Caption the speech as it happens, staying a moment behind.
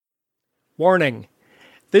Warning.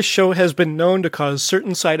 This show has been known to cause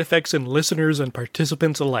certain side effects in listeners and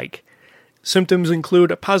participants alike. Symptoms include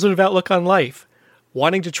a positive outlook on life,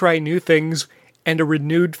 wanting to try new things, and a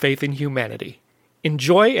renewed faith in humanity.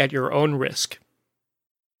 Enjoy at your own risk.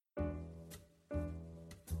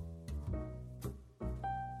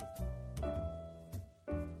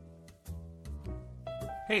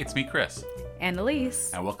 Hey, it's me, Chris. And Elise.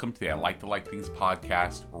 And welcome to the I Like to Like Things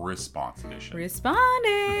podcast response edition.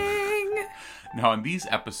 Responding! Now, in these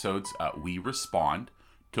episodes, we respond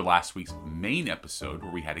to last week's main episode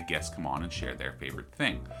where we had a guest come on and share their favorite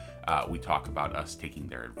thing. We talk about us taking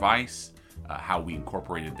their advice, how we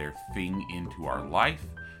incorporated their thing into our life,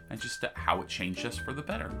 and just how it changed us for the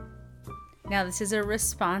better. Now, this is a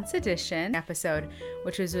response edition episode,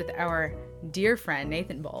 which was with our dear friend,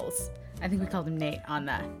 Nathan Bowles. I think we called him Nate on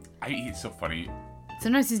that. It's so funny.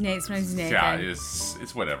 Sometimes he's Nate, sometimes he's Nathan. Yeah,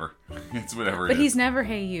 it's whatever. It's whatever. But he's never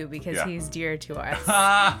Hey You because he's dear to us.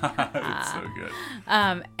 It's so good.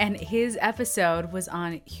 And his episode was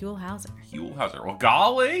on Huell Howser. Huell Howser. Well,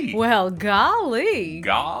 golly.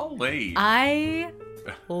 Golly. I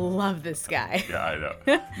love this guy. Yeah, I know.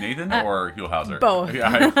 Nathan or Huell Howser? Both.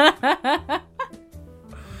 Yeah,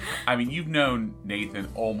 I mean, you've known Nathan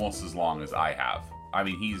almost as long as I have. I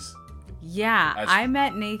mean, he's... Yeah, I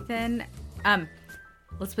met Nathan...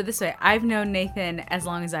 let's put it this way. I've known Nathan as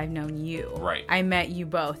long as I've known you. Right. I met you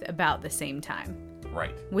both about the same time.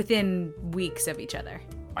 Right. Within weeks of each other.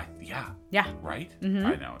 Yeah. Right? Mm-hmm.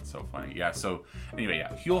 I know. It's so funny. Yeah. So, anyway,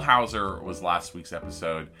 Huell Howser was last week's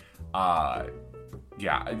episode. How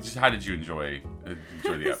did you enjoy the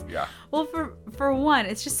episode? Yeah. Well, for one,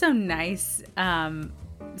 it's just so nice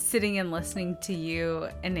sitting and listening to you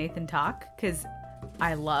and Nathan talk, because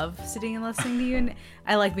I love sitting and listening to you, and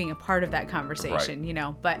I like being a part of that conversation, right. you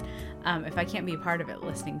know, but if I can't be a part of it,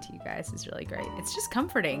 listening to you guys is really great. It's just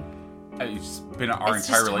comforting. It's been our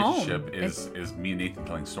entire relationship is me and Nathan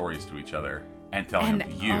telling stories to each other and telling them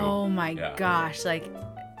to you. Oh my gosh.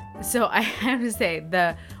 So I have to say,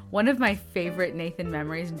 one of my favorite Nathan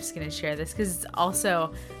memories, I'm just going to share this because it's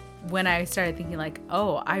also when I started thinking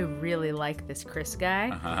I really like this Chris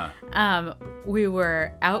guy. Uh-huh. We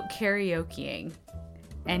were out karaokeing,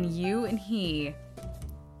 and you and he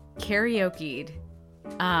karaoke'd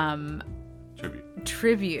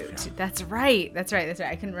Tribute. Yeah. That's right.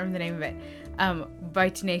 I couldn't remember the name of it. By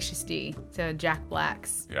Tenacious D. So Jack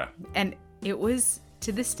Black's. Yeah. And it was,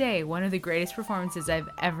 to this day, one of the greatest performances I've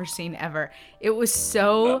ever seen ever. It was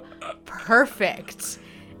so perfect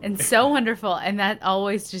and so wonderful. And that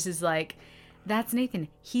always just is that's Nathan.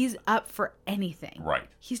 He's up for anything. Right.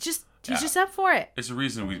 He's just up for it. It's the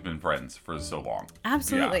reason we've been friends for so long.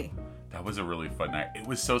 Absolutely. Yeah. That was a really fun night. It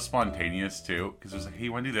was so spontaneous too, because it was hey,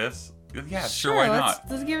 you want to do this? Yeah, sure, why not?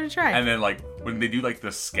 Let's give it a try. And then when they do the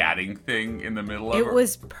scatting thing in the middle of it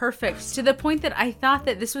was perfect, to the point that I thought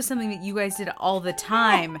that this was something that you guys did all the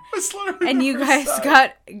time. And you guys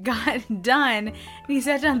got done, and you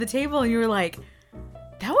sat down at the table and you were like,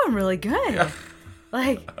 that went really good. Yeah.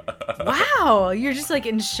 Wow, you're just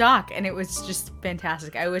in shock, and it was just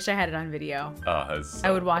fantastic. I wish I had it on video. So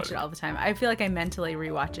I would watch it all the time. I feel like I mentally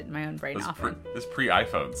rewatch it in my own brain often. This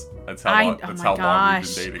pre-iPhones. That's how long we've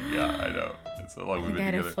been dating. Yeah, I know. It's so long we've been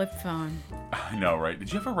together. I had a flip phone. I know, right?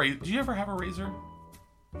 Did you ever have a Razor?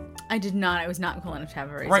 I did not. I was not cool enough to have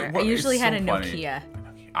a Razor. Right, I usually had a funny. Nokia.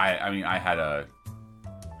 I had a...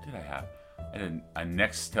 What did I have? I had a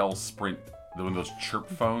Nextel Sprint... One of those chirp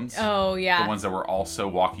phones. Oh, yeah. The ones that were also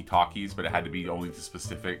walkie-talkies, but it had to be only to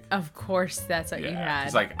specific. Of course, that's what you had.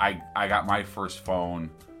 It's I got my first phone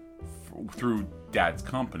through Dad's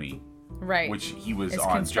company. Right. Which he was it's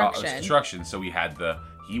on construction, so he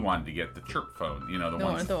wanted to get the chirp phone. You know, the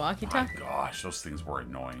ones with the walkie-talkie. My gosh, those things were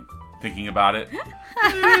annoying. Thinking about it.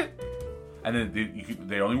 And then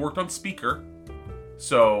they only worked on speaker.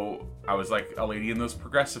 So I was like a lady in those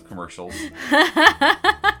Progressive commercials.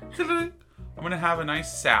 I'm going to have a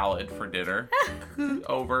nice salad for dinner.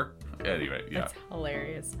 Over. Anyway, yeah. That's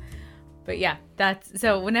hilarious. But yeah,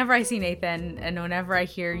 so whenever I see Nathan and whenever I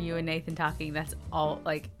hear you and Nathan talking, that's all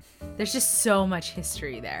there's just so much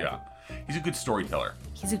history there. Yeah. He's a good storyteller.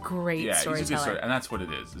 He's a great storyteller. He's a good story, and that's what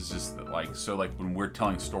it is. It's just that when we're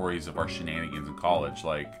telling stories of our shenanigans in college,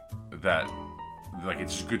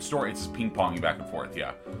 it's just a good story. It's just ping-ponging back and forth,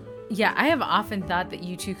 yeah. Yeah, I have often thought that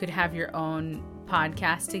you two could have your own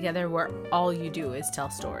podcast together where all you do is tell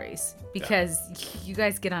stories, because you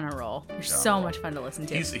guys get on a roll. You're so much fun to listen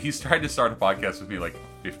to. He's tried to start a podcast with me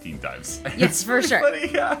 15 times. Yes, for sure.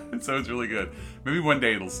 Funny, yeah. So it's really good. Maybe one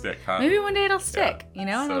day it'll stick, huh? Maybe one day it'll stick.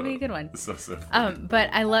 It'll be a good one. So But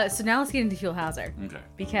I love. So now let's get into Huell Howser. Okay.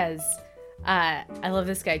 Because I love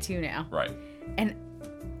this guy too now. Right. And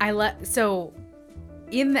so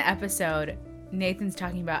in the episode, Nathan's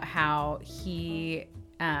talking about how he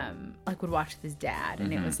like would watch with his dad,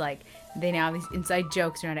 and it was like they now have these inside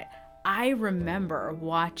jokes around it. I remember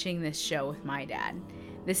watching this show with my dad.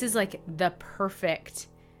 This is like the perfect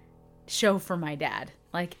show for my dad.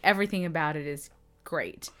 Like everything about it is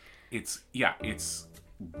great. It's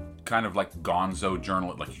kind of like Gonzo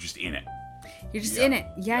journal. Like you're just in it. You're just in it.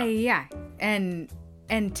 Yeah. And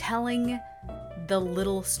telling the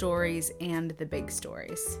little stories and the big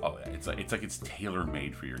stories. Oh, yeah. It's like it's tailor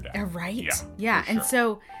made for your dad. Right? Yeah. And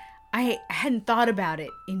so I hadn't thought about it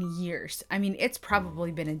in years. I mean, it's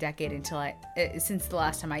probably been a decade since the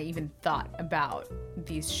last time I even thought about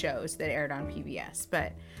these shows that aired on PBS.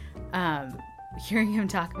 But hearing him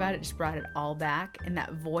talk about it just brought it all back. And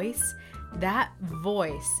that voice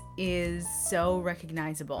is so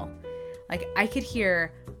recognizable. Like I could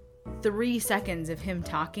hear 3 seconds of him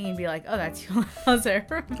talking and be like, oh, that's Huell Howser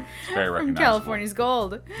from California's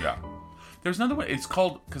Gold. Yeah. There's another one. It's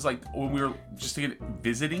called, because like when we were just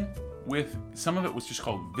visiting with, some of it was just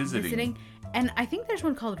called Visiting. And I think there's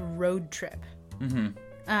one called Road Trip. Mm-hmm.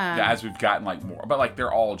 As we've gotten like more, but like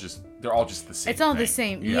they're all just the same. It's all thing. the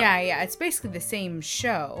same. Yeah. It's basically the same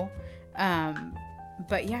show.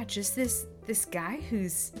 But yeah, just this guy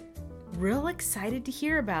who's real excited to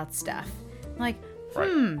hear about stuff. Like,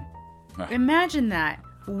 imagine that.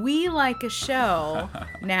 We like a show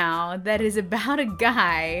now that is about a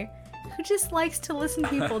guy who just likes to listen to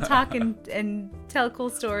people talk and tell cool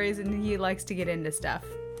stories, and he likes to get into stuff.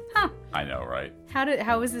 Huh. I know, right?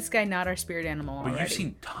 How is this guy not our spirit animal already? But you've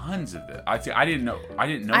seen tons of it. I didn't know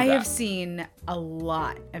I that. have seen a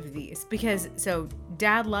lot of these because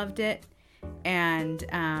Dad loved it, and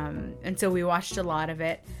so we watched a lot of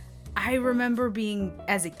it. I remember being,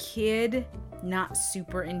 as a kid, not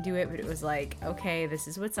super into it, but it was like, okay, this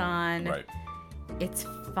is what's on. Right. It's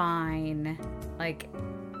fine. Like,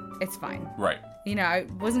 it's fine. Right. You know, I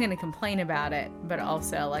wasn't going to complain about it, but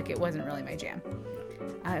also, like, it wasn't really my jam.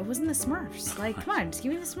 It wasn't the Smurfs. Like, come on, just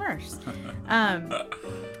give me the Smurfs.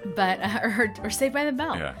 Or Saved by the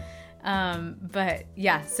Bell. Yeah. But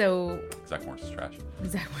yeah, so Zach Morris is trash.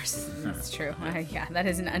 Zach Morris, that's true. Yeah, that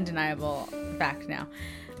is an undeniable fact now.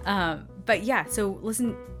 But yeah, so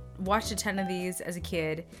watched a ton of these as a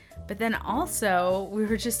kid, but then also we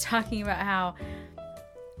were just talking about how,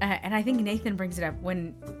 and I think Nathan brings it up,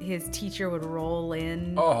 when his teacher would roll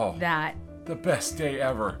in the best day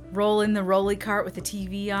ever. Roll in the rolly cart with the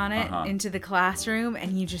TV on it into the classroom,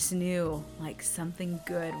 and you just knew like something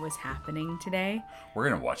good was happening today. We're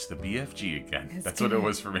gonna watch the BFG again. That's what it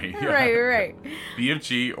was for me. Right.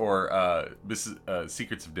 BFG or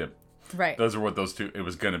Secrets of Dim. Right. Those are what those two. It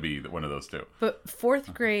was gonna be one of those two. But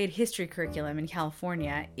 4th grade history curriculum in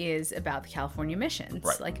California is about the California missions.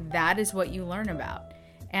 Right. Like that is what you learn about.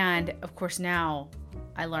 And of course now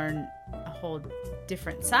I learn a whole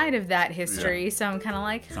different side of that history, so I'm kind of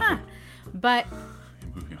like, huh. But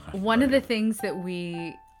one of the things that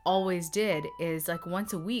we always did is, like,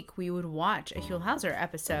 once a week we would watch a Huell Howser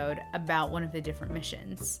episode about one of the different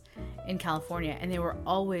missions in California, and they were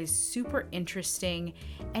always super interesting.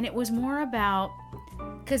 And it was more about,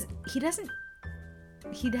 because he doesn't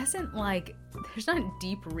like, there's not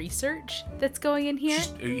deep research that's going in here.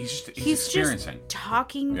 He's experiencing. Just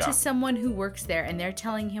talking to someone who works there, and they're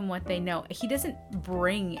telling him what they know. He doesn't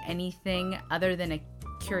bring anything other than a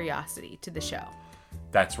curiosity to the show.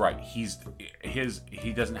 That's right. He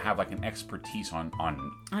doesn't have like an expertise on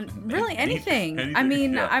really anything. I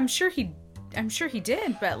mean, yeah. I'm sure he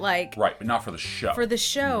did, but like, right, but not for the show. For the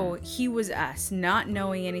show, he was us, not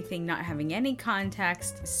knowing anything, not having any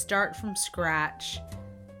context, start from scratch.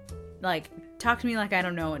 Like, talk to me like I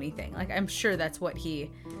don't know anything. Like, I'm sure that's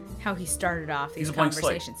how he started off these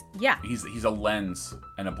conversations. Slate. Yeah. He's a lens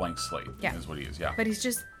and a blank slate. Yeah. Is what he is. Yeah. But he's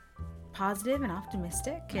just positive and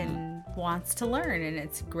optimistic and wants to learn, and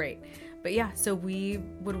it's great. But yeah, so we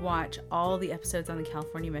would watch all the episodes on the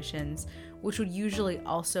California missions, which would usually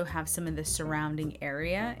also have some of the surrounding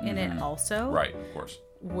area in it also. Right, of course.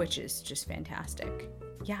 Which is just fantastic.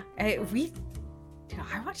 Yeah, I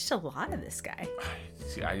watched a lot of this guy.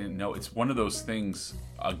 See, I didn't know. It's one of those things,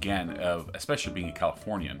 again, of especially being a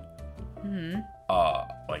Californian,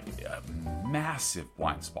 like a massive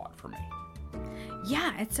blind spot for me.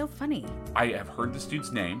 Yeah, it's so funny. I have heard this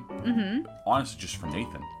dude's name, honestly, just from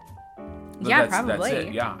Nathan. Yeah, probably. That's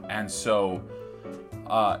it, yeah. And so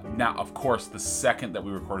Now, of course, the second that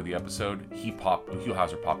we recorded the episode, Hugh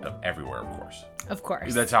Hauser popped up everywhere, of course. Of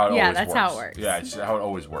course. That's how it always works. Yeah, that's how it works. Yeah, it's how it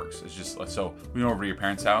always works. It's just, so we went over to your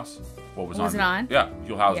parents' house. What was it on? Yeah,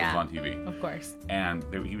 Hugh Hauser was on TV. Of course. And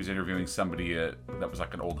he was interviewing somebody that was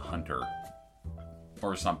like an old hunter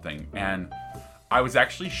or something. And I was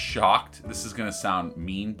actually shocked. This is going to sound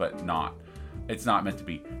mean, but not. It's not meant to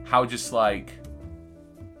be. How just like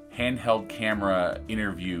handheld camera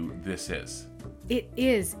interview this is. It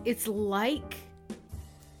is. It's like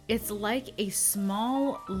a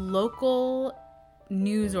small local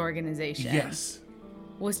news organization. Yes.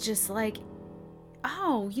 Was just like,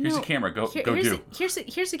 oh, here's a camera. Go do.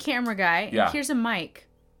 Here's a camera guy. Yeah. And here's a mic.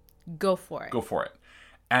 Go for it. Go for it.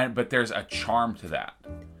 But there's a charm to that.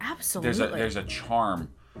 Absolutely. There's a charm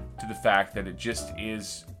to the fact that it just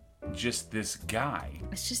is just this guy.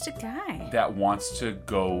 It's just a guy that wants to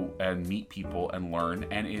go and meet people and learn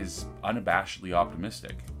and is unabashedly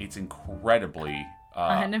optimistic. It's incredibly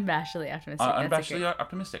unabashedly optimistic. Unabashedly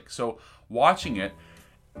optimistic. So watching it,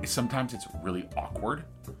 sometimes it's really awkward.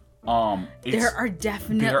 There are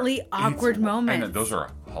definitely awkward moments. And those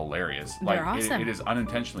are hilarious. They're awesome. It is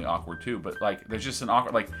unintentionally awkward too, but like there's just an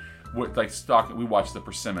awkward we watched the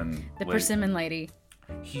Persimmon lady.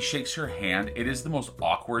 He shakes her hand. It is the most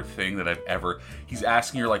awkward thing that I've ever. He's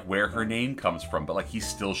asking her like where her name comes from, but like he's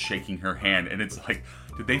still shaking her hand, and it's like,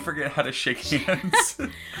 did they forget how to shake hands?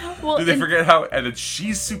 Well, did they forget how? And then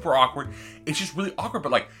she's super awkward. It's just really awkward,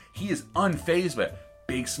 but like he is unfazed, but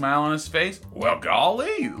big smile on his face. Well,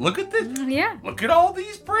 golly, look at this. Yeah. Look at all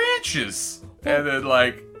these branches, and then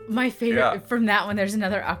like my favorite from that one. There's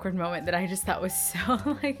another awkward moment that I just thought was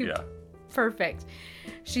so perfect.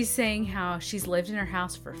 She's saying how she's lived in her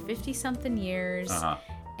house for 50-something years,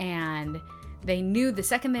 and they knew the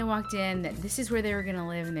second they walked in that this is where they were going to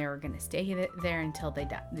live, and they were going to stay there until they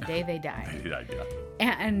die, the day they died.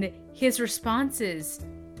 And his response is,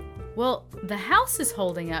 well, the house is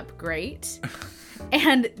holding up great.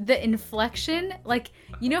 And the inflection, like,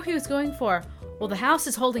 he was going for, well, the house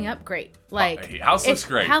is holding up great. Like, house looks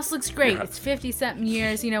great. House looks great. Yeah. It's 50-something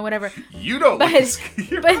years, whatever. You don't look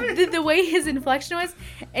But the way his inflection was,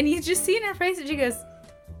 and you just see in her face that she goes,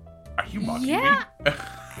 are you mocking me?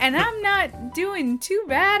 And I'm not doing too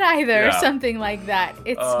bad either, or something like that.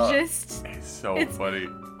 It's it's funny.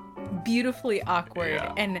 Beautifully awkward,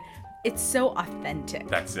 and it's so authentic.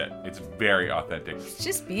 That's it. It's very authentic. It's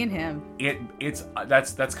just being him.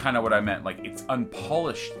 That's kind of what I meant. Like, its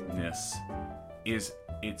unpolishedness is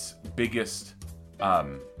its biggest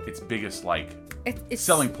like it's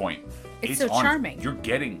selling point. It's so charming. You're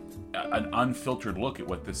getting an unfiltered look at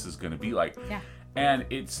what this is going to be like. Yeah. And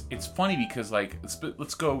it's funny because like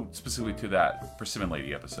let's go specifically to that Persimmon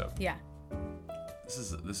Lady episode. Yeah.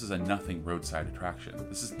 This is a nothing roadside attraction.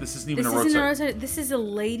 This isn't even a roadside. This is a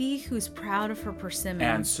lady who's proud of her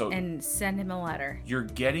persimmons and send him a letter. You're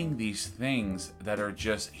getting these things that are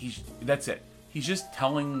just that's it. He's just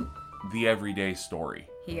telling the everyday story.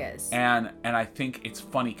 He is. And I think it's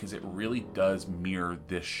funny because it really does mirror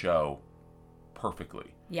this show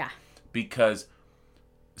perfectly. Yeah. Because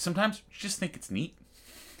sometimes you just think it's neat.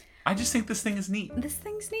 I just think this thing is neat. This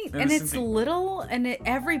thing's neat. And it's little, and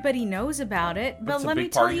everybody knows about it. But let me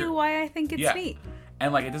tell you why I think it's neat.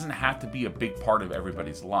 And, like, it doesn't have to be a big part of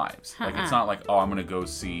everybody's lives. Like, it's not like, oh, I'm going to go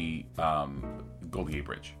see Golden Gate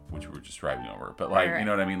Bridge, which we were just driving over. But, like, you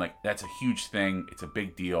know what I mean? Like, that's a huge thing. It's a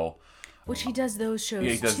big deal. Which he does those shows,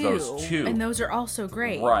 he does those too. And those are also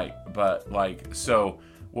great. Right. But, like, so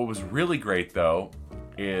what was really great, though,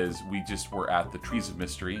 is we just were at the Trees of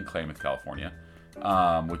Mystery in Klamath, California.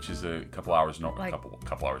 Which is a couple hours north,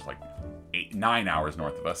 couple hours, like 9 hours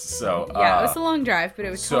north of us. So it was a long drive, but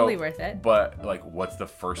it was totally worth it. But like, what's the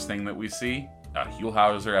first thing that we see? A Hugh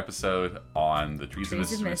Hauser episode on the Trees of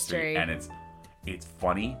Mystery, and it's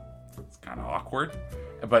funny. It's kind of awkward,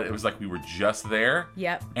 but it was like we were just there.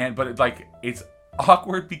 Yep. But it's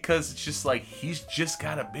awkward because it's just like he's just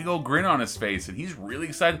got a big old grin on his face, and he's really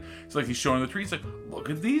excited. It's like he's showing the trees, like, look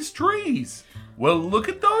at these trees. Well, look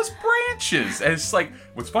at those branches. And it's like,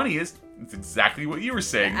 what's funny is, it's exactly what you were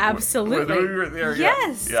saying. Absolutely. When we were there.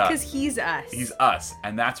 Yes, because he's us. He's us.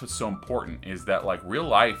 And that's what's so important, is that, like, real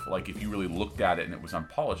life, like, if you really looked at it and it was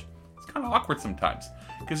unpolished, it's kind of awkward sometimes.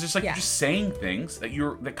 Because it's like you're just saying things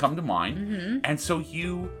that come to mind, and so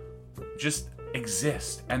you just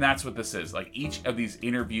exist. And that's what this is. Like, each of these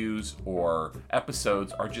interviews or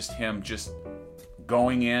episodes are just him just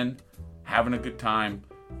going in, having a good time,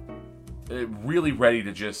 really ready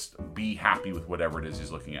to just be happy with whatever it is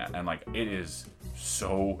he's looking at. And like, it is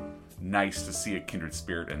so nice to see a kindred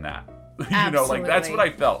spirit in that. You know, like, that's what I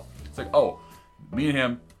felt. It's like, oh, me and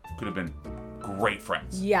him could have been great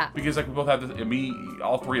friends. Yeah. Because like we both had this, me,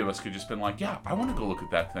 all three of us could just been like, yeah, I want to go look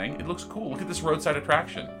at that thing. It looks cool. Look at this roadside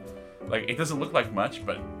attraction. Like it doesn't look like much,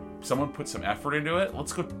 but someone put some effort into it.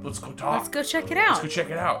 Let's go talk. Let's go check it out. Let's go check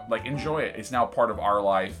it out. Like enjoy it. It's now part of our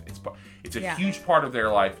life. It's a huge part of their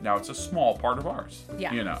life. Now it's a small part of ours.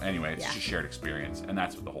 Yeah. You know. Anyway, it's just a shared experience, and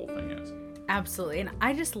that's what the whole thing is. Absolutely. And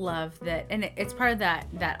I just love that, and it's part of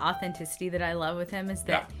that authenticity that I love with him is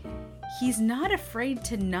that he's not afraid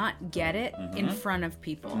to not get it in front of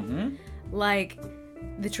people. Like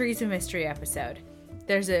the Trees of Mystery episode.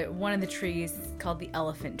 There's one of the trees called the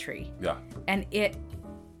elephant tree. Yeah. And it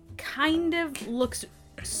kind of looks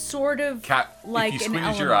sort of if like you an squeeze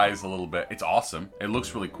elephant. your eyes a little bit, it's awesome. It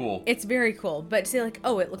looks really cool. It's very cool. But to say like,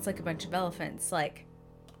 oh, it looks like a bunch of elephants. Like,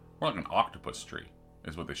 More like an octopus tree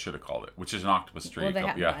is what they should have called it, which is an octopus tree. Well, they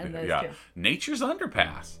have those too. Nature's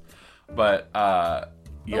underpass. But yeah.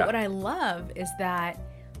 But what I love is that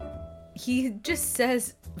he just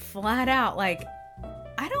says flat out, like,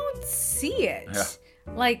 I don't see it. Yeah.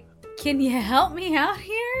 Like, can you help me out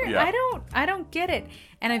here? Yeah. I don't get it.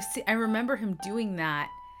 And I remember him doing that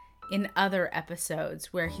in other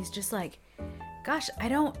episodes where he's just like, gosh, I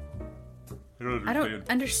don't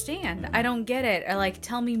understand. I don't get it. Or like,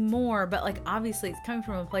 tell me more. But like, obviously it's coming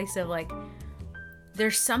from a place of like,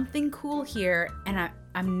 there's something cool here and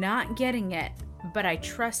I'm not getting it, but I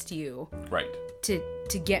trust you. Right. To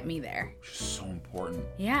get me there. Which is so important.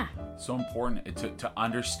 Yeah. So important to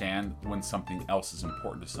understand when something else is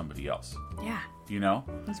important to somebody else. Yeah. You know?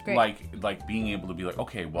 That's great. Like being able to be like,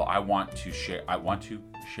 okay, well, I want to share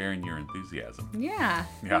in your enthusiasm. Yeah.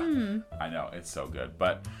 Yeah. I know, it's so good.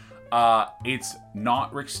 But it's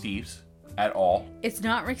not Rick Steves at all. It's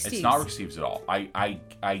not Rick Steves. It's not Rick Steves at all. I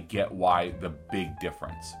get why the big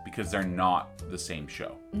difference, because they're not the same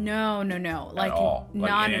show. No. Like, at all.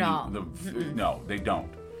 Not at all. No, they don't.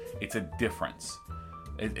 It's a difference.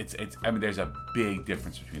 It's I mean, there's a big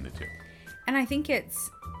difference between the two. And I think it's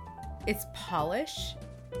polish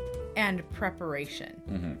and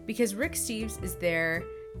preparation. Because Rick Steves is there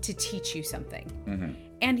to teach you something.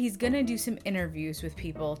 And he's going to do some interviews with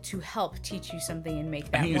people to help teach you something and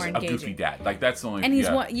make that more engaging. He's a goofy dad. Like, that's the only... And he's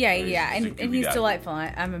yeah. one... Yeah. And he's dad. delightful.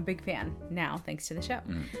 I'm a big fan now, thanks to the show.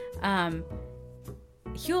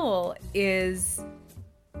 Huel is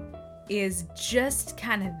just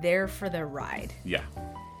kind of there for the ride. Yeah.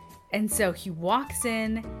 And so he walks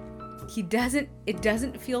in. It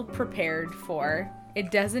doesn't feel prepared for. It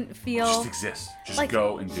doesn't feel... Just exist. Just like,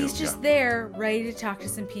 go and do. He's just there, ready to talk to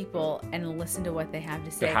some people and listen to what they have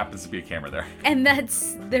to say. There happens to be a camera there. And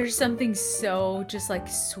there's something so just like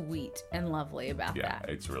sweet and lovely about that.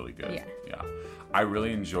 Yeah, it's really good. Yeah. I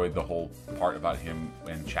really enjoyed the whole part about him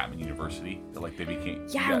and Chapman University. Like, they became...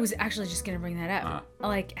 Yeah, I was actually just going to bring that up.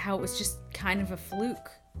 Like, how it was just kind of a fluke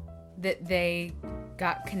that they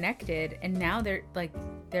got connected, and now they're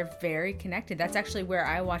very connected. That's actually where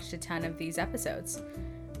I watched a ton of these episodes,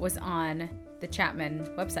 was on the Chapman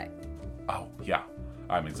website. Oh, yeah.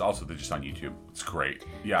 I mean, it's also, they're just on YouTube. It's great.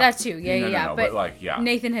 Yeah. That too. Yeah. No, but like, yeah.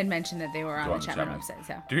 Nathan had mentioned that they were on the Chapman website.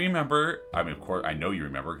 So. Do you remember? I mean, of course, I know you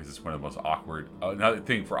remember, because it's one of the most awkward. Another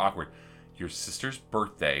thing for awkward. Your sister's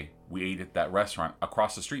birthday, we ate at that restaurant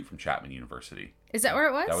across the street from Chapman University. Is that where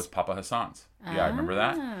it was? That was Papa Hassan's. Yeah, I remember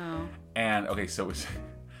that. And okay, so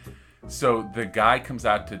the guy comes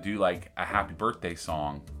out to do like a happy birthday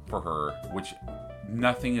song for her, which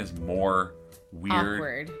nothing is more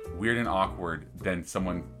weird and awkward than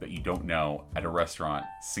someone that you don't know at a restaurant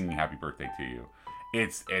singing happy birthday to you.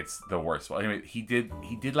 It's the worst. Well, anyway, he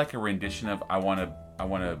did like a rendition of I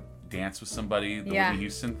wanna dance with somebody, the Whitney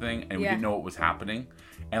Houston thing, and we didn't know what was happening.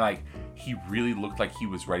 And like, he really looked like he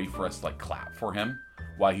was ready for us to like clap for him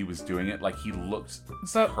while he was doing it. Like, he looked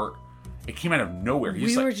hurt. It came out of nowhere.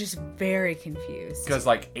 We were just very confused. Because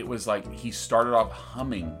like, it was like he started off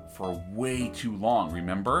humming for way too long,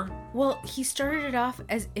 remember? Well, he started it off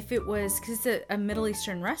as if it was, because it's a Middle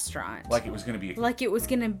Eastern restaurant. Like it was going to be... Like it was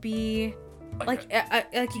going to be... Like he kind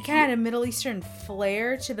of had a Middle Eastern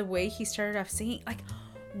flair to the way he started off singing. Like...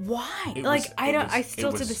 Why? I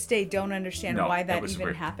still to this day don't understand why that even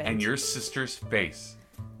weird. happened. And your sister's face,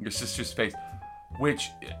 which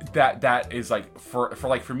that is like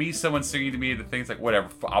for me, someone singing to me the things like whatever.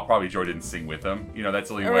 I'll probably enjoy it and sing with them. You know, that's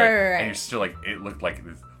the only way. Right. And your sister, like, it looked like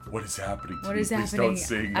this. What is happening? What is Please happening? Don't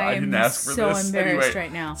sing. I didn't ask for so this. Embarrassed Anyway,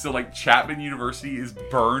 right now. So like Chapman University is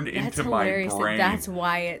burned into hilarious my brain. That's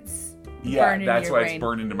why it's burned into your brain. It's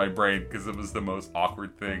burned into my brain, because it was the most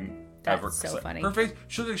awkward thing. That's ever. so funny. Her face,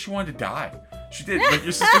 she looked like she wanted to die. She did. Like,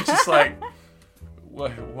 your sister's just like,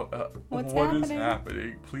 what What's what is happening?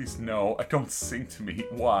 happening? Please no, don't sing to me.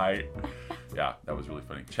 Why? Yeah, that was really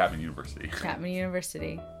funny. Chapman University. Chapman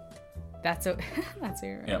University. That's a that's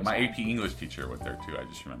a Yeah, my AP English teacher went there too. I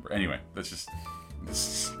just remember. Anyway,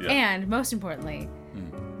 yeah. And most importantly,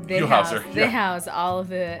 they Huelhauser, house, yeah. they house all of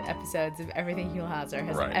the episodes of everything Huelhauser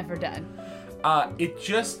has Right. ever done.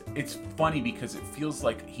 It's funny because it feels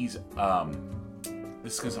like he's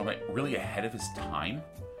this is gonna sound like really ahead of his time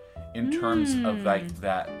in terms of like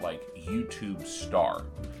that like YouTube star,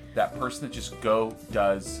 that person that just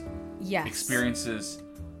does Yes. experiences,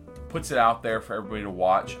 puts it out there for everybody to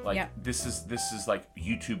watch. Like Yep. this is like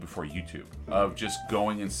YouTube before YouTube, of just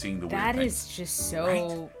going and seeing the weird That things. is just so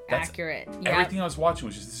Right? That's accurate. Yeah. Everything I was watching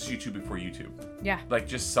was just this is YouTube before YouTube. Yeah. Like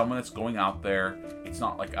just someone that's going out there. It's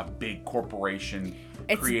not like a big corporation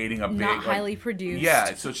It's creating a big not like- highly produced. Yeah,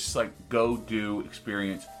 so it's just like go do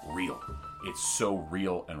experience real. It's so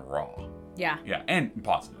real and raw. Yeah. Yeah, and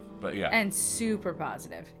positive. But yeah. And super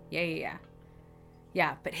positive. Yeah.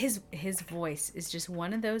 Yeah, but his voice is just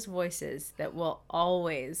one of those voices that will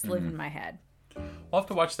always live in my head. I'll have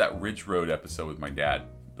to watch that Ridge Road episode with my dad.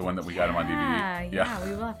 The one that we got him on DVD. Yeah,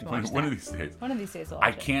 we will have to watch One that. of these days. One of these days we'll I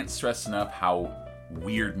watch it. can't stress enough how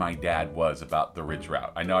weird my dad was about the Ridge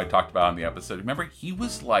Route. I know I talked about it on the episode. Remember, he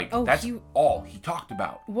was like, Oh, that's he- all he talked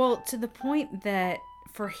about. Well, to the point that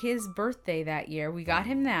for his birthday that year, we got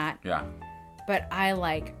him that. Yeah. But I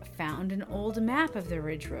found an old map of the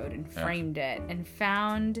Ridge Road and framed it, and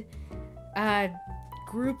found a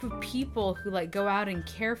group of people who go out and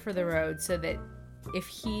care for the road, so that if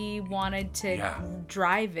he wanted to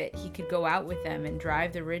drive it, he could go out with them and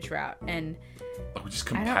drive the Ridge Route. And We just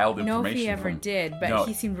I compiled don't know if information. he ever from- did, but No.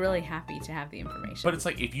 he seemed really happy to have the information. But it's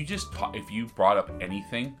like if you just if you brought up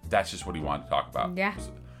anything, that's just what he wanted to talk about. Yeah.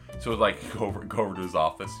 So go over to his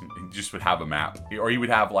office and just would have a map, or he would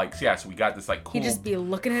have so we got this cool. He'd just be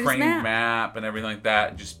looking at his framed map. map and everything like that,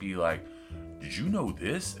 and just be like, "Did you know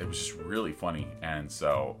this?" It was just really funny, and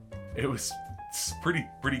so it was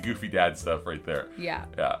pretty goofy dad stuff right there. Yeah.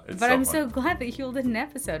 Yeah. It's But I'm funny. so glad that Huel did an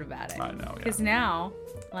episode about it. I know. Yeah. Because now,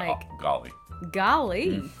 Oh, golly,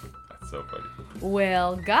 golly. that's so funny.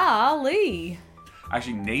 Well, golly.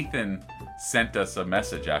 Actually, Nathan sent us a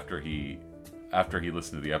message after he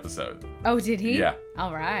listened to the episode. Oh, did he? Yeah.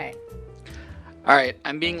 All right. All right,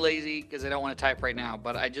 I'm being lazy because I don't want to type right now,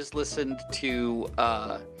 but I just listened to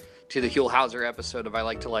the Huelhauser episode of I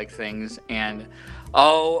Like to Like Things, and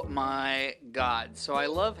oh my God. So I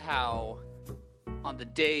love how on the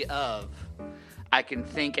day of, I can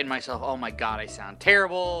think in myself, oh my God, I sound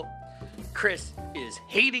terrible. Chris is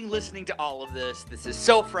hating listening to all of this. This is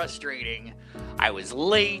so frustrating. I was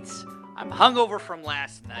late. I'm hungover from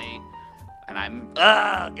last night. And I'm,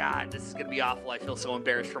 oh God, this is going to be awful. I feel so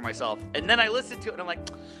embarrassed for myself. And then I listened to it and I'm like,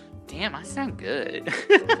 damn, I sound good.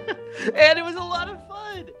 And it was a lot of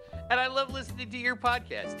fun. And I love listening to your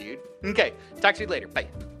podcast, dude. Okay, talk to you later. Bye.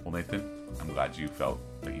 Well, Nathan, I'm glad you felt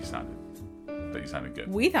that you sounded good.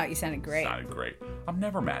 We thought you sounded great. Sounded great. I'm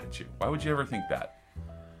never mad at you. Why would you ever think that?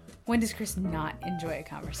 When does Chris not enjoy a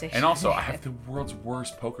conversation? And also, I have the world's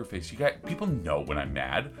worst poker face. People know when I'm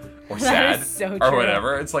mad or That sad is so or true.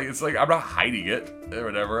 whatever. It's like I'm not hiding it or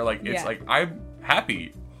whatever. It's Yeah. like I'm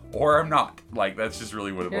happy or I'm not. That's just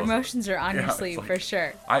really what it Your was. emotions are on Yeah, your it's sleeve like- for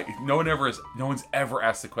sure. No one's ever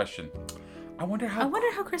asked the question. I wonder I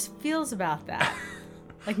wonder how Chris feels about that.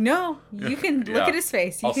 No, you can look Yeah. at his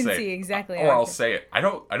face. You I'll can say see it. exactly Or how I'll it- say it. I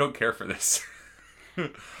don't care for this.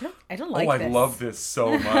 I don't like I this. love this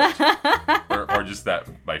so much. or just that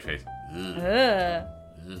my face. Ugh,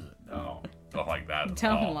 Ugh, no, don't like that.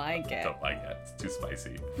 Don't No, like it. Don't like it. It's too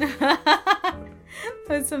spicy.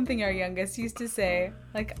 That's something our youngest used to say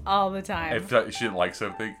all the time. If she didn't like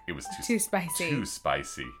something, it was Too spicy. Too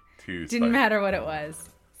spicy. Too Didn't spicy. matter what it was.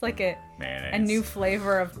 It's like a Mayonnaise. new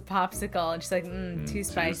flavor of popsicle, and she's like, too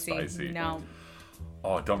spicy. spicy. No,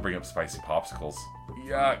 Oh, don't bring up spicy popsicles.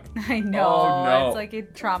 Yuck. I know. Oh, no. It's like a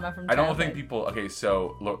trauma from I childhood. don't think people. Okay,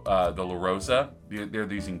 so the La Rosa, they're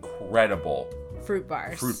these incredible Fruit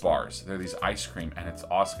bars. fruit bars. They're these ice cream, and it's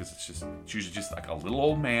awesome because it's usually just like a little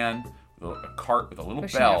old man with a cart with a little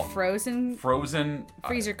Pushing bell. a frozen. Frozen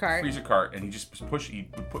Freezer cart. and you just push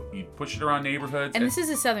it around neighborhoods. And this is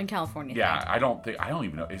a Southern California yeah, thing. I don't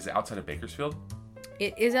even know. Is it outside of Bakersfield?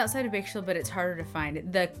 It is outside of Bakersfield, but it's harder to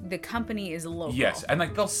find. The company is local. Yes, and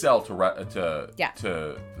they'll sell to Yeah.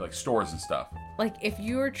 to stores and stuff. like if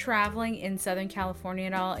you're traveling in Southern California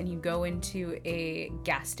at all and you go into a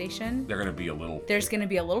gas station, They're gonna be a little. there's going to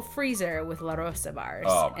be a little freezer with La Rosa bars.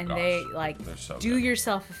 Oh my and gosh. they like They're so do good.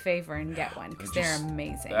 yourself a favor and get one because they're just-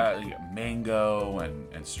 amazing. You get mango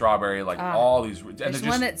and strawberry, like all these. And There's they're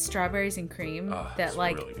one just, that's strawberries and cream Oh, that it's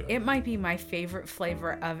like really good. it might be my favorite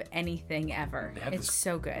flavor of anything ever. have It's this-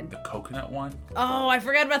 so good. the coconut one. Oh, I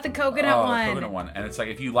forgot about the coconut Oh, one. the coconut one. And it's like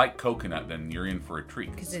if you like coconut, then you're in for a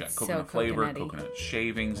treat. 'Cause It's it's got so coconut flavor, coconutty. coconut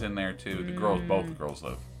shavings in there too. The girls, both the girls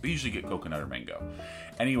love. They usually get coconut or mango.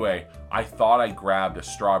 Anyway, I thought I grabbed a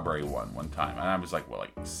strawberry one time, and I was like, what,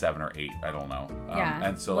 like 7 or 8? I don't know. Yeah,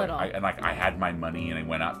 And so little. I had my money, and I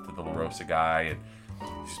went out to the La Rosa guy, and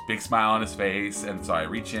just big smile on his face, and so I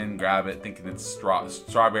reach in, grab it, thinking it's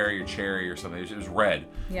strawberry or cherry or something. It was red.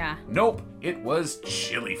 Yeah. Nope, it was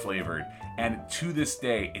chili flavored. And to this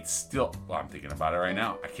day, it's still, well, I'm thinking about it right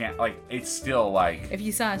now. I can't, like, it's still like, If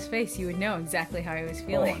you saw his face, you would know exactly how he was oh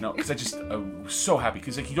feeling. no, because I was so happy,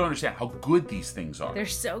 because like you don't understand how good these things are. They're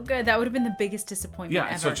so good. That would have been the biggest disappointment Yeah,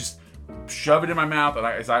 ever. and so just shove it in my mouth, and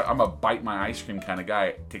I'm a bite my ice cream kind of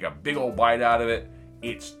guy. Take a big old bite out of it.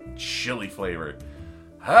 It's chili flavored.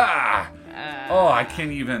 I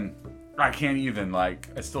can't even, like,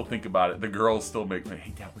 I still think about it. The girls still make me,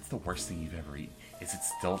 hey, Dad, what's the worst thing you've ever eaten? Is it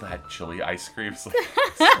still that chili ice cream? So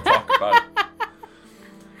still talk about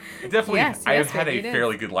it. Definitely, Yes, I have yes, had baby, a it is.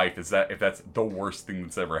 fairly good life. If that's the worst thing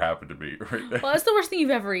that's ever happened to me, right there. Well, that's the worst thing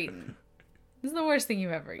you've ever eaten. This is the worst thing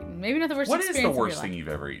you've ever eaten. Maybe not the worst What is experience the of worst your thing life. you've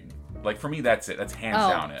ever eaten? Like for me, that's it. That's hands Oh,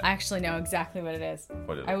 down it. I actually know exactly what it is.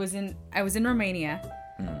 What is it? I was in Romania,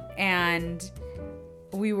 and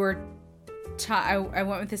we were. I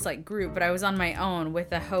went with this like group, but I was on my own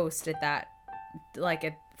with a host at that,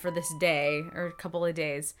 for this day or a couple of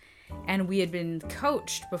days, and we had been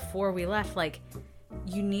coached before we left. Like,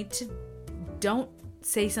 you need to don't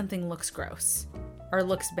say something looks gross or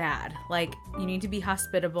looks bad. Like, you need to be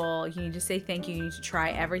hospitable. You need to say thank you. You need to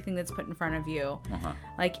try everything that's put in front of you.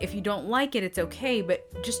 Like, if you don't like it, it's okay, but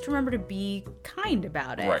just remember to be kind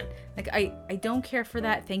about it. Right. Like, I don't care for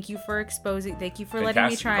that. Thank you for exposing. Thank you for letting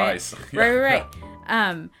me Fantastic try advice. it. Yeah, Right.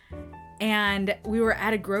 yeah. And we were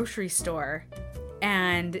at a grocery store,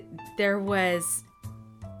 and there was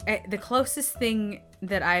the closest thing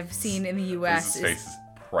that I've seen in the U.S. His face is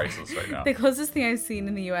priceless right now. The closest thing I've seen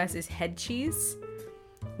in the U.S. is head cheese,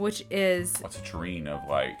 which is What's a tureen of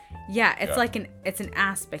like? yeah, it's Yeah. like it's an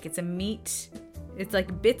aspic. It's a meat. It's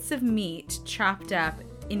like bits of meat chopped up,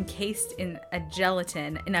 encased in a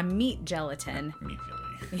meat gelatin. Immediately.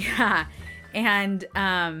 Yeah,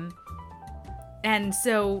 and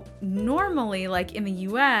so normally, like in the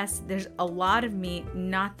U.S., there's a lot of meat,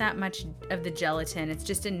 not that much of the gelatin. It's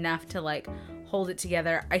just enough to like hold it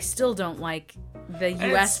together. I still don't like the And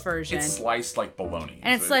U.S. it's- version. It's sliced like bologna.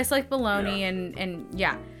 And it's So sliced like bologna, yeah. and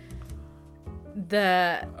yeah.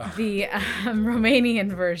 The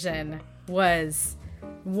Romanian version was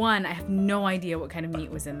one. I have no idea what kind of meat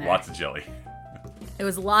was in there. Lots of jelly. It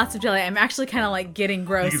was lots of jelly. I'm actually kind of like getting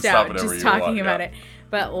grossed stop out whenever just you talking want, about yeah. it.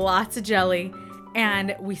 But lots of jelly,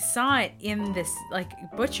 and we saw it in this like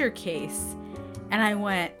butcher case, and I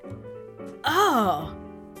went, oh.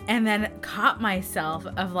 And then caught myself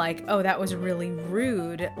of like, oh, that was really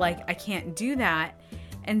rude. Like, I can't do that.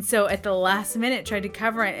 And so at the last minute tried to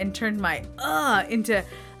cover it and turned my into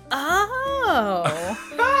oh.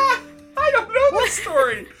 I don't know this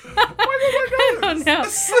story. Why did I know I don't know.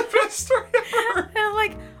 This is the best story ever. And I'm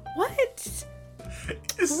like, what?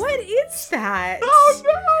 It's- What is that?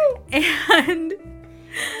 Oh no! And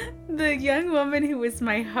the young woman who was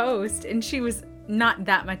my host, and she was not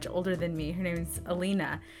that much older than me. Her name is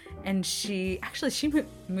Alina, and she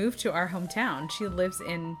moved to our hometown. She lives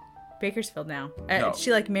in Bakersfield now. No.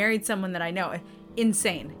 She like married someone that I know.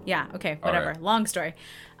 Insane. Yeah. Okay. All Whatever. right. Long story.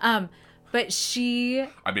 But she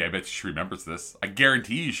I mean, I bet she remembers this. I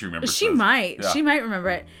guarantee you she remembers She this. might. Yeah. She might remember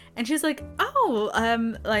it. And she's like, oh,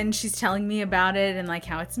 and she's telling me about it and like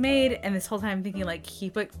how it's made. And this whole time I'm thinking like,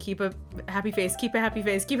 keep a happy face, keep a happy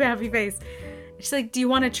face, keep a happy face. She's like, do you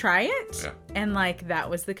want to try it? Yeah. And like, that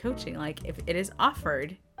was the coaching. Like, if it is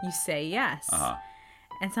offered, you say yes. Uh-huh.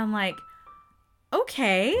 And so I'm like,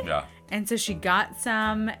 okay. Yeah. And so she got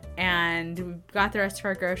some, and we got the rest of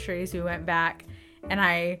our groceries. We went back, and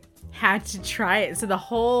I had to try it. So the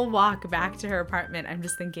whole walk back to her apartment, I'm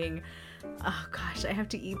just thinking, oh gosh, I have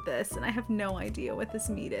to eat this, and I have no idea what this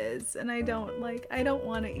meat is, and I don't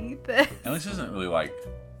want to eat this. And this isn't really like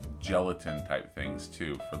gelatin type things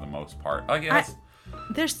too, for the most part. Like it has,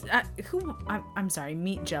 There's who I'm sorry,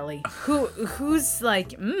 meat jelly. Who's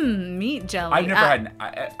like meat jelly?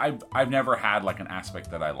 I've never had like an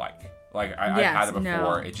aspect that I like. Like I've had it before.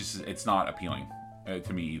 No. It's not appealing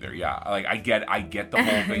to me either. Yeah, like I get the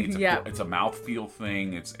whole thing. It's a mouthfeel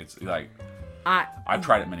thing. It's like I've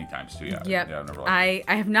tried it many times too. Yeah. Yep. Yeah, I've never liked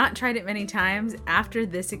I have not tried it many times. After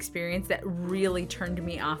this experience, that really turned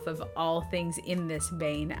me off of all things in this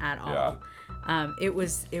vein at all. Yeah. It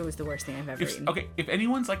was the worst thing I've ever eaten. Okay, if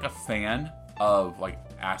anyone's like a fan of like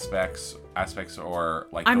aspects or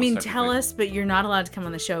like I those mean, types of tell things- us, but you're not allowed to come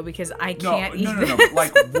on the show because I can't eat no. this. But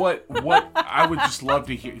like what I would just love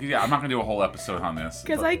to hear. Yeah, I'm not gonna do a whole episode on this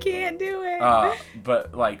Because I can't do it.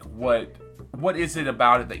 But like what is it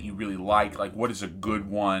about it that you really like? Like what is a good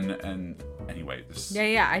one? And anyway,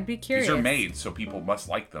 yeah, I'd be curious. these are made, so people must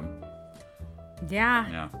like them. Yeah.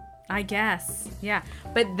 Yeah. I guess. Yeah.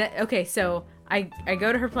 But okay, so I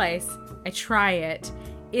go to her place, I try it.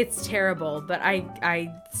 It's terrible, but I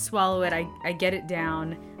swallow it, I get it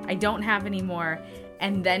down. I don't have any more.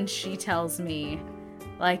 And then she tells me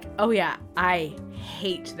like, "Oh yeah, I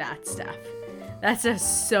hate that stuff. That's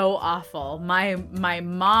just so awful. My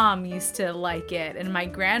mom used to like it and my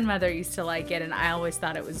grandmother used to like it and I always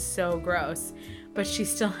thought it was so gross." But she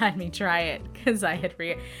still had me try it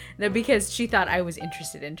because she thought I was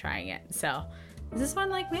interested in trying it. So this one,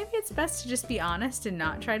 like, maybe it's best to just be honest and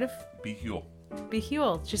not try to Be Huel. be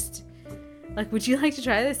Huel. Just like, would you like to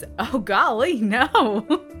try this? Oh golly, no.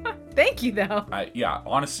 Thank you though. Yeah,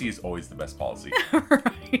 honesty is always the best policy.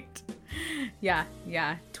 Right. Yeah.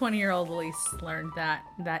 20-year-old Elise learned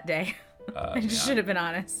that day. I just should have been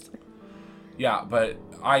honest. Yeah, but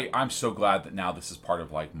I'm so glad that now this is part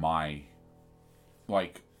of like my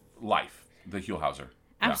life, the Huelhauser.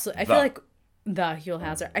 Absolutely. I feel like the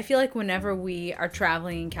Huelhauser. I feel like whenever we are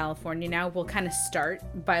traveling in California now, we'll kind of start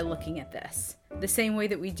by looking at this. The same way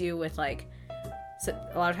that we do with like, so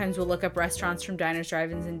a lot of times we'll look up restaurants from diners,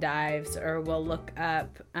 drive-ins, and dives, or we'll look up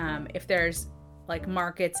if there's like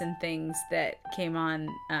markets and things that came on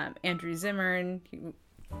Andrew Zimmern,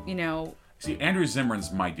 you know. See, Andrew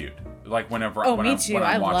Zimmern's my dude. Like whenever Oh, when me I'm, too. when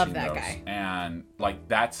I'm I love watching that those. guy. And like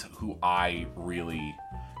that's who I really,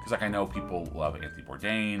 because like I know people love Anthony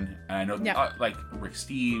Bourdain, and I know like Rick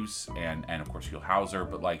Steves and of course Huelhauser,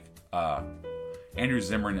 but like Andrew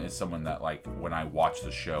Zimmern is someone that like when I watch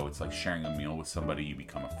the show, it's like sharing a meal with somebody. You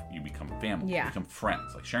become family. Yeah. You become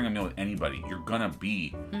friends. Like sharing a meal with anybody, you're gonna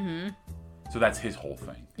be. Mm-hmm. So that's his whole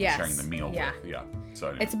thing. Yes. Sharing the meal Yeah. with. Yeah. So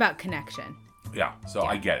anyway. It's about connection. Yeah, so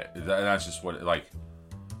I get it. That's just what, like,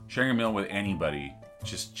 sharing a meal with anybody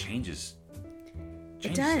just changes.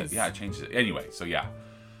 It does. Yeah, it changes it. Anyway, so yeah.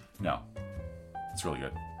 No. It's really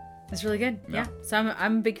good. It's really good. Yeah. So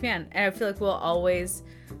I'm a big fan. And I feel like we'll always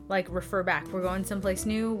like refer back. We're going someplace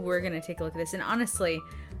new. We're going to take a look at this. And honestly,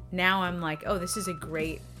 now I'm like, oh, this is a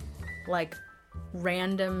great like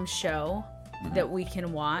random show that we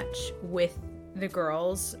can watch with the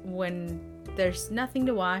girls when there's nothing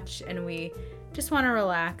to watch and we just want to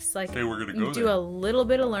relax. Like, Hey, we're gonna go do there. a little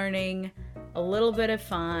bit of learning, a little bit of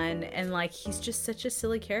fun, and like he's just such a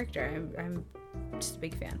silly character. I'm just a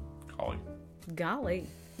big fan. Golly.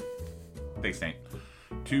 Thanks, Nate.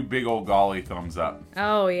 2 big old golly thumbs up.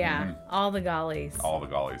 Oh yeah, all the gollies. All the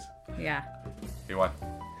gollies. Yeah. Hey, what?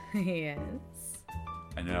 Yes.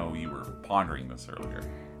 I know you were pondering this earlier.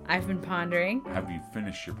 I've been pondering. Have you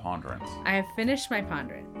finished your ponderance? I have finished my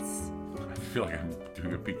ponderance. I feel like I'm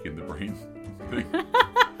doing a Pinky in the Brain thing.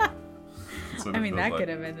 That's what I it mean, feels that like. could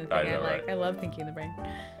have been the thing I I, know, like. right? I love Pinky in the Brain.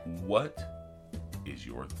 What is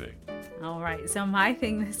your thing? All right, so my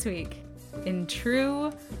thing this week, in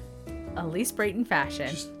true Elise Brayton fashion.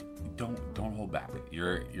 Just don't hold back.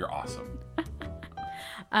 You're awesome.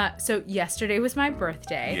 So yesterday was my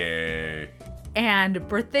birthday. Yay. And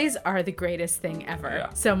birthdays are the greatest thing ever.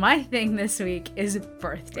 Yeah. So my thing this week is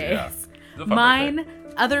birthdays. Yeah. It's a fun Mine,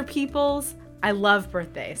 birthday. other people's, I love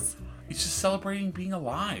birthdays. It's just celebrating being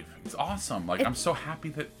alive. It's awesome. Like, I'm so happy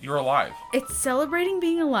that you're alive. It's celebrating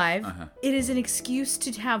being alive. Uh-huh. It is an excuse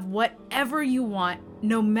to have whatever you want,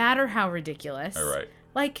 no matter how ridiculous. All right.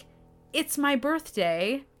 Like, it's my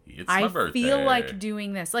birthday. It's my birthday. Feel like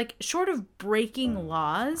doing this. Like, short of breaking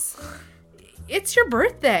laws, it's your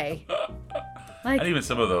birthday. Like, And even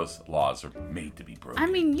some of those laws are made to be broken. I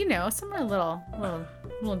mean, you know, some are a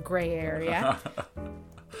little gray area.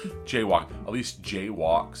 Jaywalk. At least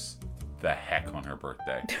jaywalks the heck on her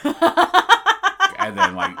birthday. And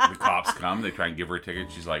then, like, the cops come, they try and give her a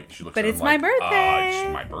ticket. She looks But at them it's my like, birthday.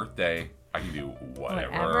 it's my birthday. I can do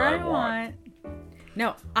whatever Whatever I want.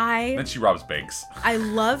 No, Then she robs banks. I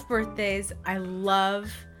love birthdays. I love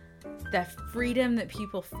that freedom that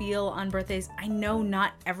people feel on birthdays. I know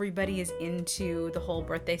not everybody is into the whole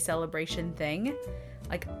birthday celebration thing.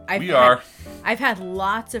 Like I've had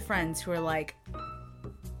lots of friends who are like,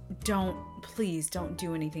 please don't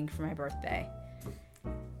do anything for my birthday.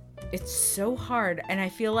 It's so hard, and I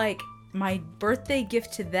feel like my birthday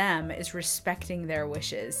gift to them is respecting their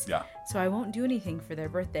wishes. Yeah. So I won't do anything for their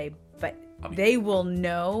birthday, but they will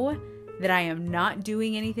know that I am not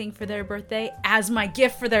doing anything for their birthday as my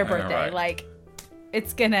gift for their birthday. Right. Like,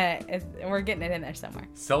 we're getting it in there somewhere.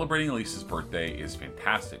 Celebrating Elise's birthday is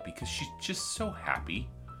fantastic because she's just so happy.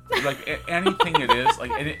 Like anything it is,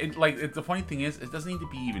 like, the funny thing is, it doesn't need to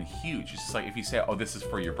be even huge. It's just like if you say, "Oh, this is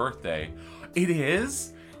for your birthday," it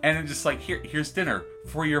is, and it's just like here's dinner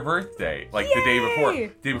for your birthday. Like Yay!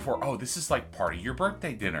 the day before. Oh, this is like part of your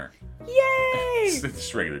birthday dinner. Yay! It's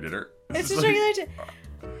just regular dinner. It's just regular dinner.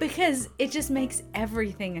 Because it just makes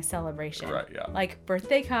everything a celebration. Right, yeah. Like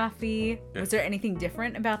birthday coffee. Yeah. Was there anything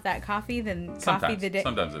different about that coffee than coffee Sometimes, the day?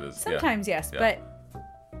 sometimes it is. Sometimes, yes. Yeah. But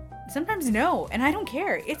sometimes no. And I don't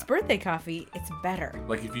care. It's birthday coffee. It's better.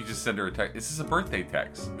 Like if you just send her a text, this is a birthday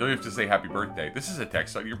text. You don't have to say happy birthday. This is a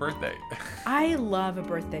text on your birthday. I love a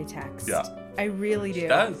birthday text. Yeah. I really do. It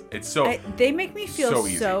does. It's so they make me feel so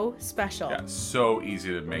easy. so special. Yeah, so easy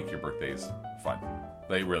to make your birthdays fun.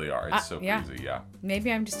 They really are. It's so yeah. easy. Yeah.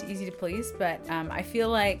 Maybe I'm just easy to please, but I feel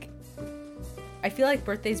like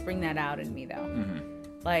birthdays bring that out in me though. Mm-hmm.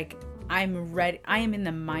 Like I'm ready. I am in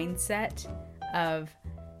the mindset of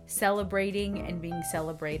celebrating and being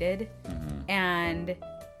celebrated, and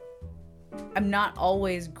I'm not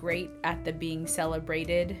always great at the being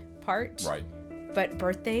celebrated part. Right. But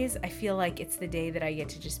birthdays, I feel like it's the day that I get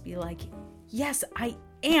to just be like, yes, I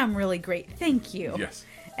am really great. Thank you. Yes.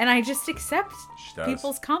 And I just accept She does.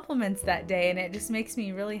 people's compliments that day, and it just makes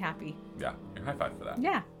me really happy. Yeah. High five for that.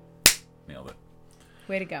 Yeah. Nailed it.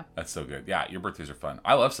 Way to go. That's so good. Yeah, your birthdays are fun.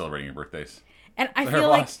 I love celebrating your birthdays. And I They're feel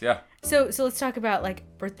like blessed, yeah. so let's talk about like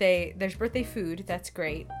birthday. There's birthday food. That's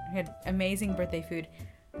great. We had amazing birthday food.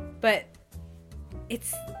 But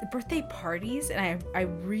it's birthday parties, and I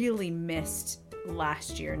really missed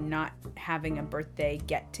last year not having a birthday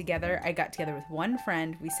get together. I got together with one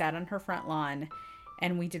friend. We sat on her front lawn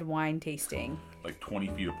and we did wine tasting. Like 20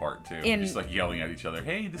 feet apart too. In- Just like yelling at each other,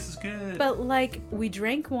 hey, this is good. But like we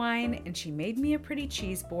drank wine and she made me a pretty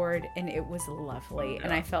cheese board and it was lovely. And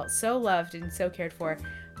Yeah. I felt so loved and so cared for.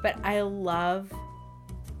 But I love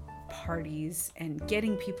parties and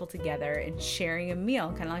getting people together and sharing a meal,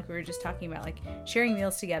 kind of like we were just talking about. Like sharing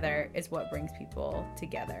meals together is what brings people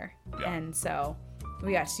together. Yeah. And so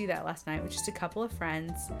we got to do that last night with just a couple of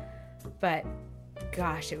friends. But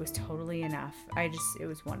gosh, it was totally enough. It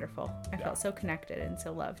was wonderful. I felt so connected and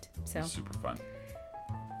so loved. So Super fun.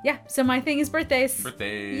 yeah, so my thing is birthdays.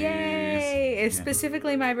 Birthdays. Yay! It's Yeah.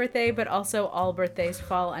 specifically my birthday, but also all birthdays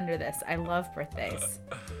fall under this. I love birthdays.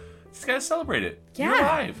 Just gotta celebrate it. Yeah. You're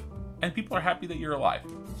alive. And people are happy that you're alive.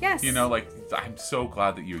 Yes. You know, like, I'm so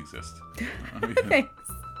glad that you exist. Thanks.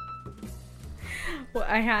 Well,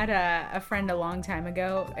 I had a friend a long time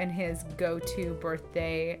ago, and his go-to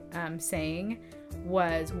birthday saying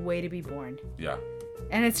was "Way to be born." Yeah.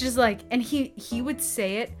 And it's just like, and he would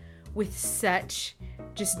say it with such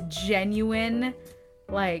just genuine,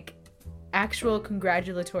 like, actual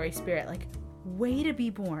congratulatory spirit. Like, way to be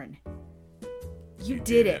born. You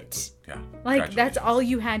did it. Yeah. Like, that's Congratulations. all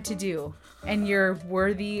you had to do. And you're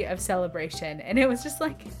worthy of celebration. And it was just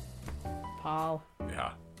like, Paul.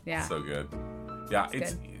 Yeah. Yeah. So good. Yeah,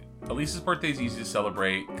 it's Elise's birthday is easy to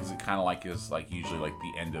celebrate because it kind of like is like usually like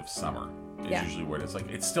the end of summer. Is Yeah. usually where it's like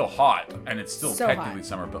it's still hot and it's still So technically hot.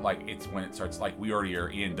 summer, but like it's when it starts like we already are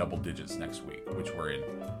in double digits next week, which we're in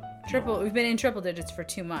We've been in triple digits for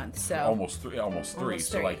 2 months, so. almost three. Almost So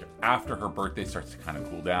three. like after her birthday starts to kind of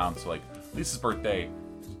cool down. So like Elise's birthday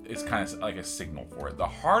is kind of like a signal for it. The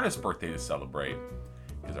hardest birthday to celebrate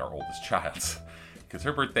is our oldest child's. Because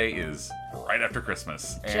her birthday is right after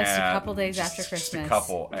Christmas. Just a And couple days just- after Just a Christmas.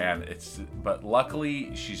 couple. And but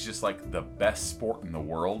luckily, she's just like the best sport in the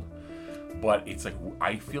world. But it's like,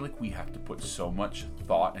 I feel like we have to put so much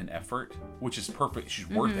thought and effort, which is perfect. She's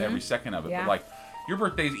worth every second of it. Yeah. But like, your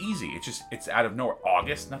birthday is easy. It's out of nowhere.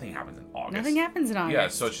 August, nothing happens in August. Nothing happens in August. Yeah,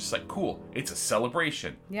 so it's just like, cool. It's a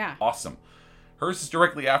celebration. Yeah. Awesome. Hers is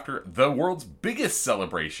directly after the world's biggest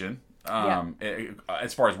celebration.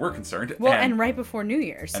 As far as we're concerned. Well, and right before New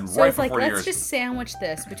Year's. and So right it's like, before New let's Year's. just sandwich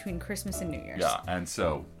this between Christmas and New Year's. Yeah, and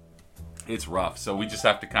so it's rough. So we just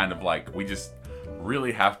have to kind of like, we just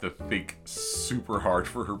really have to think super hard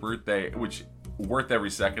for her birthday, which worth every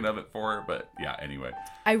second of it for her. But yeah, anyway.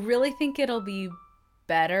 I really think it'll be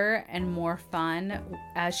better and more fun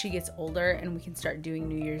as she gets older and we can start doing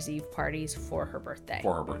New Year's Eve parties for her birthday.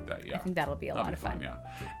 Yeah. I think that'll be a lot of fun. Yeah.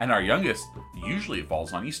 And our youngest, usually it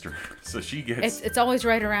falls on Easter. So she gets... It's always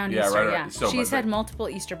right around Easter, right around- yeah. so, She's but- had multiple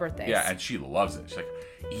Easter birthdays. Yeah, and she loves it. She's like,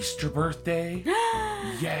 Easter birthday?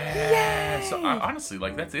 Yeah. So honestly,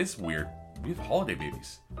 like, it's weird. We have holiday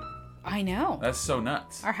babies. I know. That's so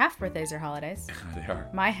nuts. Our half birthdays are holidays. They are.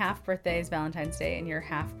 My half birthday is Valentine's Day, and your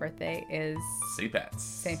half birthday is St. Pat's.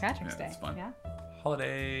 St. Patrick's Day. That's fun. Yeah.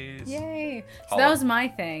 Holidays. Yay. So Holla. that was my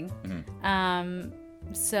thing.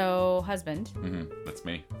 Mm-hmm. So husband, That's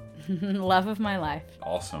me. love of my life.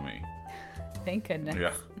 Also me. Thank goodness.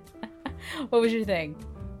 Yeah. What was your thing?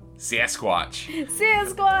 Sasquatch.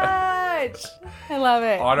 Sasquatch. I love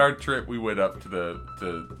it. On our trip, we went up to the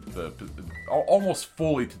almost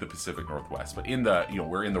fully to the Pacific Northwest, but in the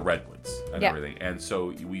we're in the redwoods and everything, and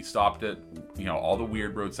so we stopped at all the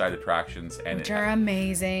weird roadside attractions, and Which are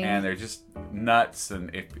amazing. and they're just nuts.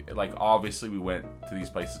 And if obviously we went to these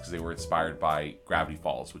places because they were inspired by Gravity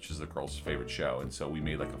Falls, which is the girls' favorite show, and so we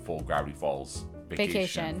made like a full Gravity Falls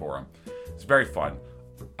vacation for them. It's very fun,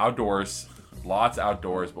 outdoors. Lots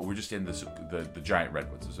outdoors, but we're just in the giant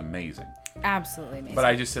redwoods. It was amazing. Absolutely amazing. But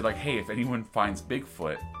I just said, like, hey, if anyone finds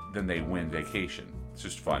Bigfoot, then they win vacation. It's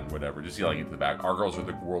just fun, whatever. Just yelling into the back. Our girls are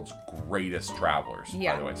the world's greatest travelers,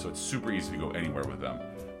 by the way. So it's super easy to go anywhere with them.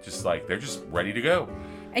 Just like, they're just ready to go.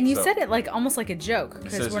 And you said it like almost like a joke, It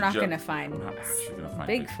because says we're a not joke. going to find We're not actually going to find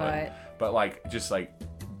Bigfoot. But like, just like,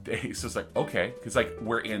 so it's like, okay. Because like,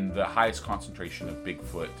 we're in the highest concentration of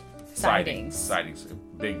Bigfoot sightings.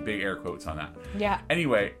 Big air quotes on that. Yeah.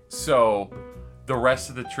 Anyway, so the rest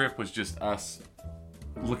of the trip was just us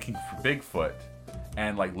looking for Bigfoot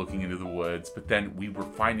and like looking into the woods. But then we were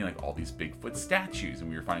finding like all these Bigfoot statues, and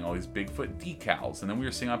we were finding all these Bigfoot decals, and then we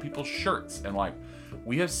were seeing on people's shirts, and like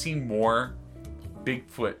we have seen more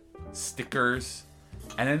Bigfoot stickers.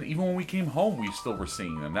 And then even when we came home, we still were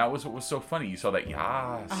seeing them. That was what was so funny. You saw that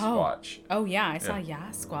Sasquatch. Oh yeah, I saw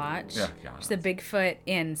Sasquatch. Yeah, It's the Bigfoot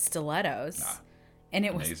in stilettos. And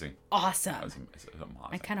it was Amazing. awesome. That was awesome.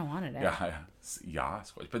 I kind of wanted it. Yeah.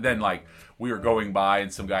 But then, like, we were going by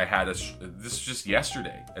and some guy had us. This was just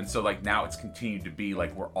yesterday. And so, like, now it's continued to be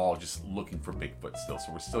like we're all just looking for Bigfoot still.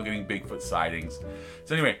 So we're still getting Bigfoot sightings.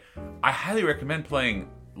 So, anyway, I highly recommend playing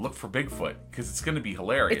Look for Bigfoot because it's going to be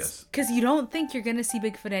hilarious. Because you don't think you're going to see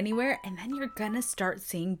Bigfoot anywhere, and then you're going to start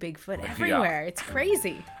seeing Bigfoot everywhere. It's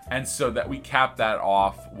crazy. And so that we capped that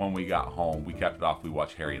off when we got home. We capped it off. We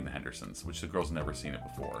watched Harry and the Hendersons, which the girls never seen it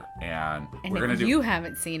before. And we're gonna if you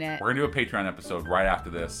haven't seen it, we're gonna do a Patreon episode right after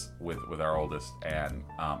this with our oldest. And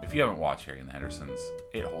if you haven't watched Harry and the Hendersons,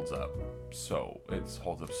 it holds up so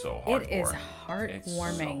hardcore. it is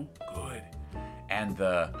heartwarming. It's so good. And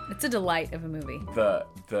It's a delight of a movie.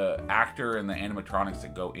 the actor and the animatronics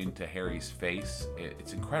that go into Harry's face,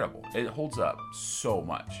 it's incredible. It holds up so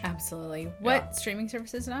much. Absolutely. What streaming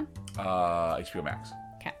service is it on? HBO Max.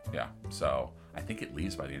 Okay. Yeah. So I think it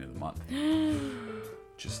leaves by the end of the month.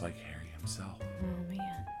 Just like Harry himself. Oh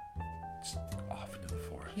man. Just off into the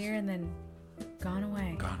forest. Here and then gone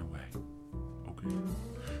away. Gone away. Okay.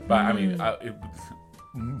 But I mean,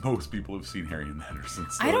 most people have seen Harry and the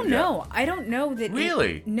Hendersons. So, I don't know. I don't know that.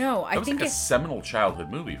 Really? No, I That was think like a it's. seminal childhood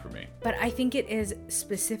movie for me. But I think it is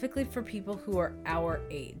specifically for people who are our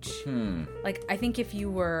age. Like, I think if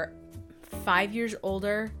you were 5 years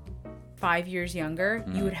older, 5 years younger,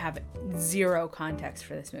 you would have zero context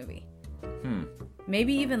for this movie.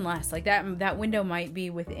 Maybe even less. Like that window might be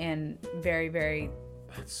within very, very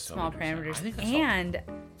That's so small interesting. parameters. I think that's And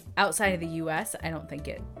outside of the U.S., I don't think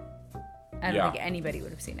anybody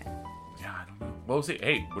would have seen it. Yeah, I don't know. Well, we'll see.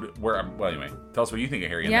 Hey, well, anyway, tell us what you think of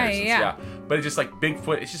Harry and the Yeah, Hendersons. yeah. But it's just like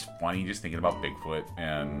Bigfoot. It's just funny just thinking about Bigfoot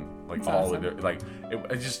and like It's all awesome.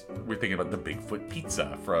 the we're thinking about the Bigfoot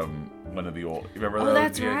pizza from one of the old. You remember Oh, those?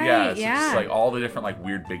 that's right, Yeah. It's yeah. just like all the different like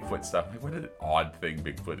weird Bigfoot stuff. Like what an odd thing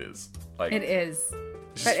Bigfoot is. Like It is.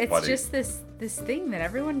 it's But just it's funny. just this thing that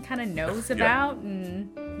everyone kind of knows Yeah. about,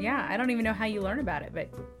 and yeah, I don't even know how you learn about it, but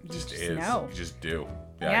you It just just is. know. You just do.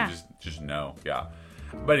 Yeah. Yeah. You just know. Yeah.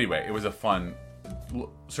 But anyway, it was a fun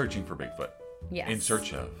searching for Bigfoot. Yes. In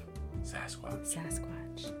search of Sasquatch.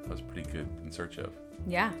 Sasquatch. That was pretty good. In search of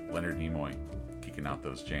Yeah. Leonard Nimoy kicking out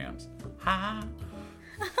those jams. Ha!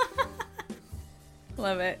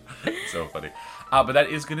 Love it. So funny. But that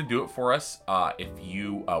is going to do it for us. If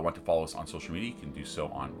you want to follow us on social media, you can do so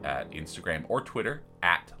at Instagram or Twitter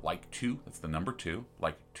at like two. That's the number two,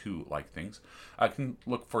 like two like things. You can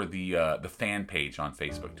look for the fan page on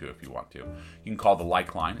Facebook too if you want to. You can call the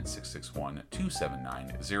like line at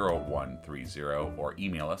 661-279-0130 or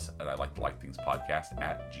email us at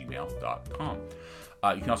ilikethelikethingspodcast@gmail.com.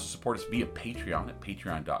 You can also support us via Patreon at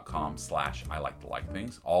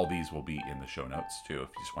patreon.com/ilikethelikethings. All these will be in the show notes too if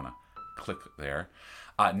you just want to click there.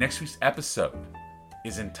 Next week's episode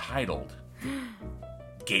is entitled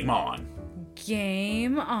Game On.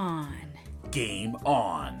 Game on. Game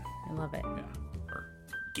On. I love it. Yeah. Or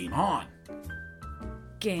Game On.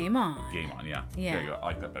 Game on. Game On, yeah. Yeah. There you go. I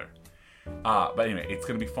like that better. But anyway, it's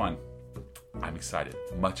going to be fun. I'm excited.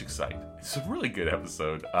 Much excited. It's a really good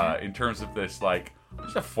episode in terms of this, like,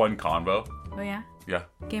 just a fun convo. Oh, yeah? Yeah.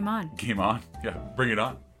 Game on. Game on. Yeah. Bring it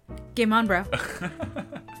on. Game on, bro.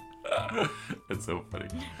 That's so funny.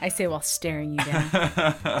 I say while staring you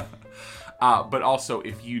down. But also,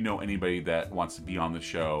 if you know anybody that wants to be on the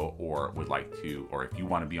show or would like to, or if you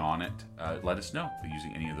want to be on it, let us know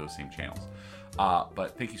using any of those same channels.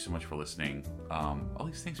 But thank you so much for listening. All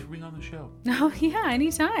these things for being on the show. Oh, yeah,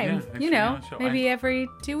 anytime. Yeah, thanks for you being know, on the show. maybe every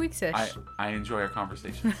 2 weeks-ish. I enjoy our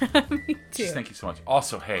conversations. Me too. Just thank you so much.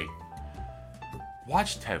 Also, hey,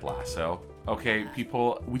 watch Ted Lasso. Okay,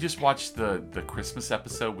 people, we just watched the Christmas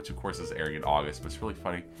episode, which of course is airing in August, but it's really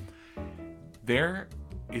funny. There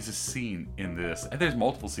is a scene in this, and there's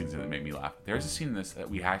multiple scenes in it that made me laugh. There's a scene in this that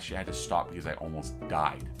we actually had to stop because I almost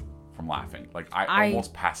died from laughing. Like, I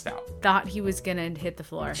almost passed out. Thought he was gonna hit the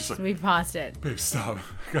floor. Just like, We paused it. Babe, stop.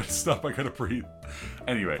 I gotta stop. I gotta breathe.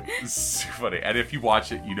 Anyway, it's so funny. And if you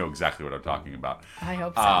watch it, you know exactly what I'm talking about. I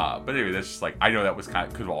hope so. But anyway, that's just like, I know that was could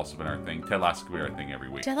have also been our thing. Ted Lasso could be our thing every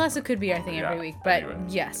week. Ted Lasso could be our thing every Yeah, week, but anyway.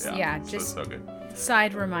 yes, yeah, so just so good.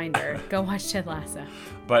 side reminder, go watch Ted Lasso.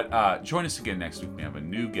 But join us again next week. We have a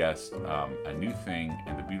new guest, a new thing,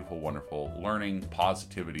 and the beautiful, wonderful learning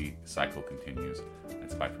positivity cycle continues.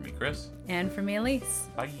 That's bye for me, Chris. And for me, Elise.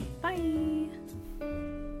 Bye. Bye.